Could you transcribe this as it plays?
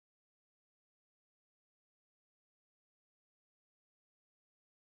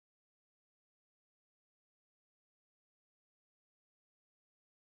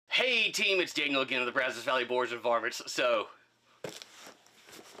Hey team, it's Daniel again of the Brazos Valley Boars and Varmits. So,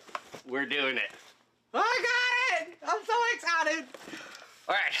 we're doing it. I got it! I'm so excited!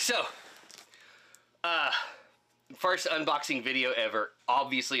 Alright, so, first unboxing video ever.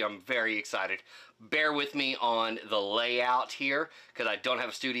 Obviously, I'm very excited. Bear with me on the layout here, because I don't have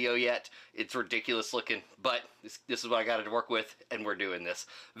a studio yet. It's ridiculous looking, but this is what I got to work with, and we're doing this.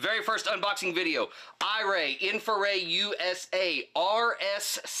 Very first unboxing video, iRAY infiRay USA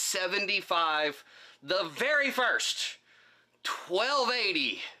RS75, the very first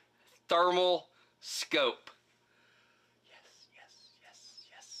 1280 thermal scope. Yes.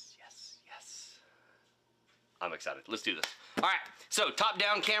 I'm excited. Let's do this. All right, so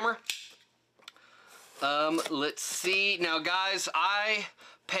top-down camera. Let's see. Now, guys, I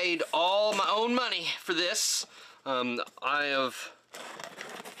paid all my own money for this. I have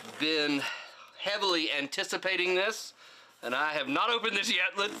been heavily anticipating this, and I have not opened this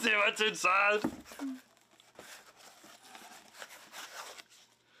yet. Let's see what's inside.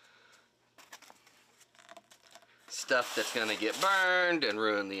 Stuff that's gonna get burned and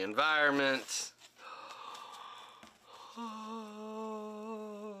ruin the environment.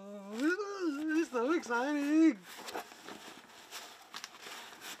 Oh, this is so exciting.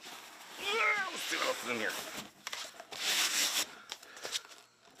 Let's see what else is in here.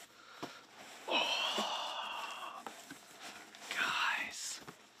 Oh, guys.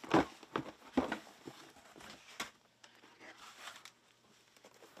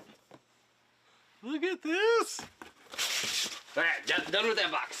 Look at this. All right, done with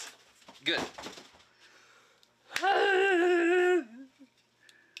that box. Good.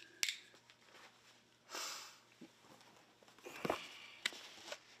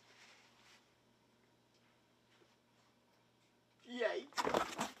 Yay.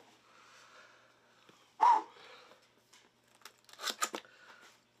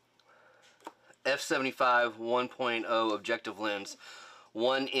 F75 1.0 objective lens,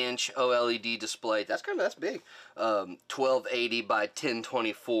 1-inch OLED display. That's big. 1280 by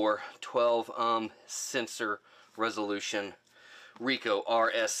 1024, 12 sensor resolution. Ricoh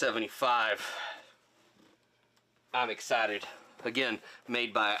RS75. I'm excited. Again,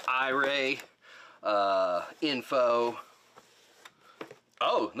 made by iRAY. Info.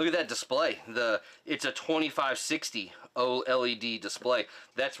 Oh, look at that display. It's a 2560 OLED display.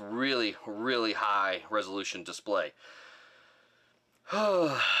 That's really high resolution display.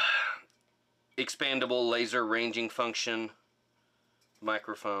 Expandable laser ranging function.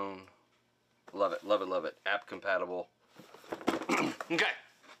 Microphone. Love it, love it, love it. App compatible. Okay.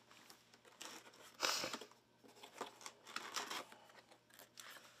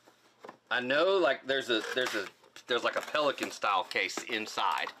 I know, like, there's like a Pelican style case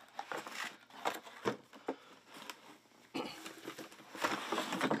inside.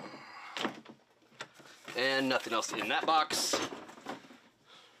 And nothing else in that box.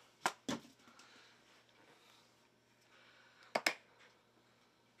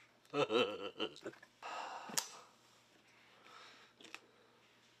 Wow,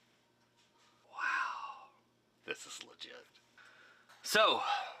 this is legit. So,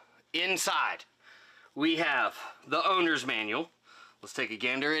 inside we have the owner's manual. Let's take a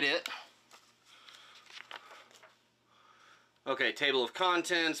gander at it. Okay, table of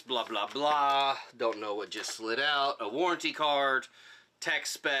contents, blah blah blah. Don't know what just slid out. A warranty card, tech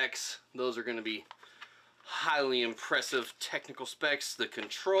specs. Those are going to be highly impressive technical specs. The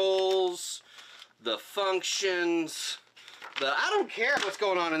controls, the functions. I don't care what's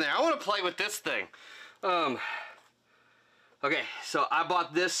going on in there. I want to play with this thing. Okay, so I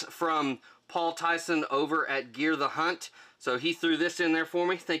bought this from Paul Tyson over at Gear the Hunt. So he threw this in there for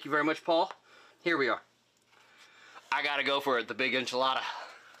me. Thank you very much, Paul. Here we are. I gotta go for it, the big enchilada.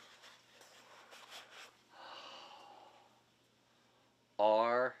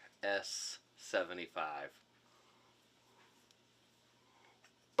 RS75.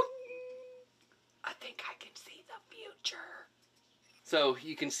 I think I can see the future. So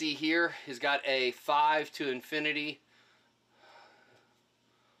you can see here, he's got a 5 to infinity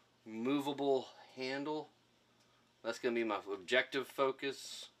movable handle. That's going to be my objective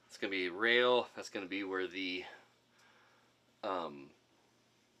focus. It's going to be a rail. That's going to be where the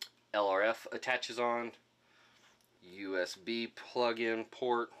LRF attaches on. USB plug-in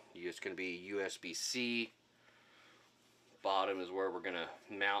port. It's going to be USB-C. Bottom is where we're going to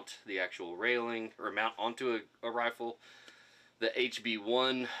mount the actual railing, or mount onto a rifle. The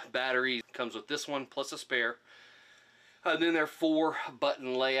HB1 battery comes with this one plus a spare. And then their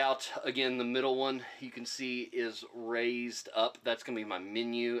 4-button layout. Again, the middle one you can see is raised up. That's going to be my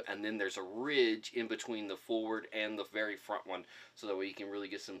menu. And then there's a ridge in between the forward and the very front one. So that way you can really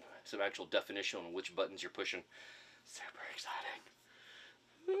get some actual definition on which buttons you're pushing. Super exciting.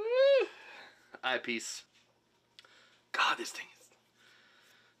 Woo! Eyepiece. God, this thing is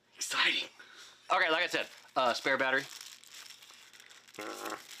exciting. Okay, like I said, spare battery.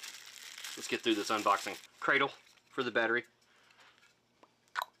 Let's get through this unboxing. Cradle for the battery.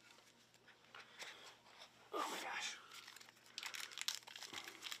 Oh my gosh.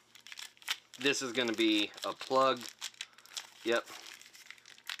 This is going to be a plug. Yep.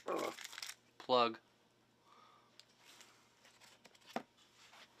 Plug.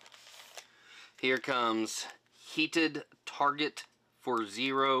 Here comes heated target for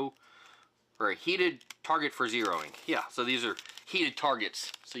zero, or a heated target for zeroing. Yeah, so these are heated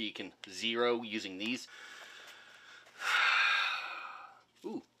targets, so you can zero using these.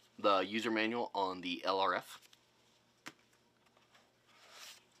 Ooh, the user manual on the LRF.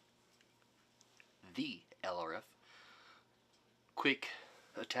 The LRF. Quick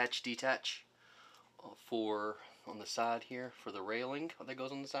attach detach for on the side here for the railing that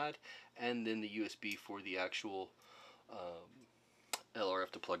goes on the side, and then the USB for the actual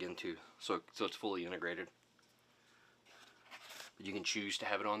LRF to plug into, so it's fully integrated. You can choose to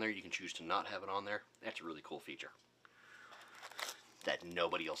have it on there, you can choose to not have it on there. That's a really cool feature that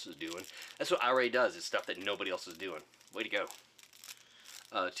nobody else is doing. That's what iRAY does, is stuff that nobody else is doing. Way to go.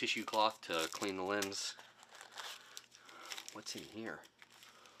 Tissue cloth to clean the lens. What's in here?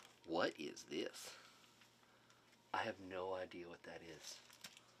 What is this? I have no idea what that is.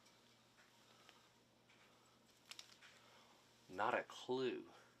 Not a clue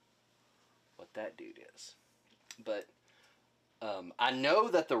what that dude is. But I know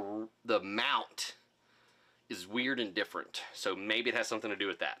that the mount is weird and different, so maybe it has something to do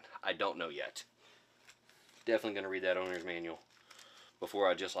with that. I don't know yet. Definitely gonna read that owner's manual before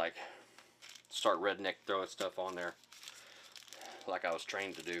I just like start redneck throwing stuff on there like I was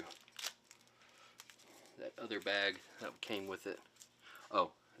trained to do. That other bag that came with it.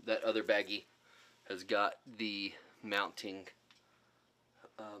 Oh, that other baggie has got the mounting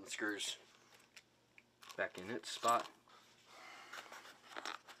screws back in its spot.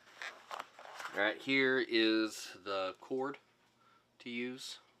 Alright, here is the cord to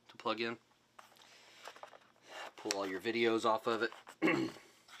use to plug in. Pull all your videos off of it. And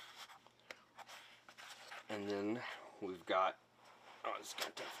then we've got, oh, it's kind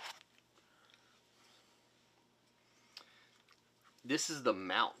of tough. This is the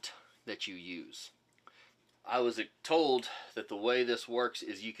mount that you use. I was told that the way this works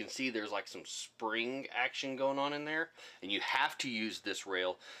is you can see there's like some spring action going on in there, and you have to use this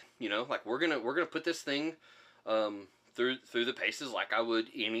rail. You know, like we're gonna put this thing through the paces like I would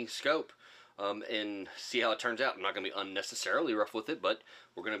any scope, and see how it turns out. I'm not gonna be unnecessarily rough with it, but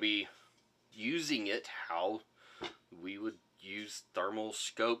we're gonna be using it how we would use thermal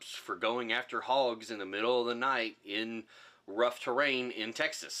scopes for going after hogs in the middle of the night in rough terrain in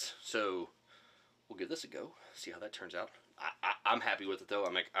Texas. So we'll give this a go, see how that turns out. I'm happy with it though.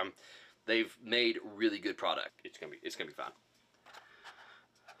 They've made really good product. It's gonna be fun.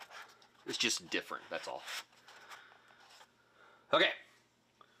 It's just different, that's all. Okay.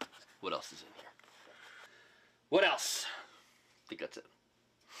 What else is in here? What else? I think that's it.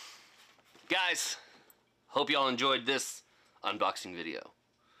 Guys, hope y'all enjoyed this unboxing video.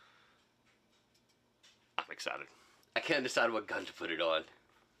 I'm excited. I can't decide what gun to put it on.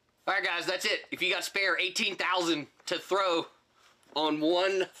 Alright guys, that's it. If you got spare 18,000 to throw on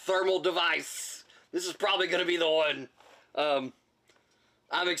one thermal device, this is probably going to be the one.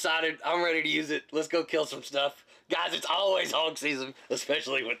 I'm excited. I'm ready to use it. Let's go kill some stuff. Guys, it's always hog season,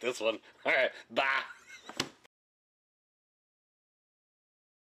 especially with this one. Alright, bye.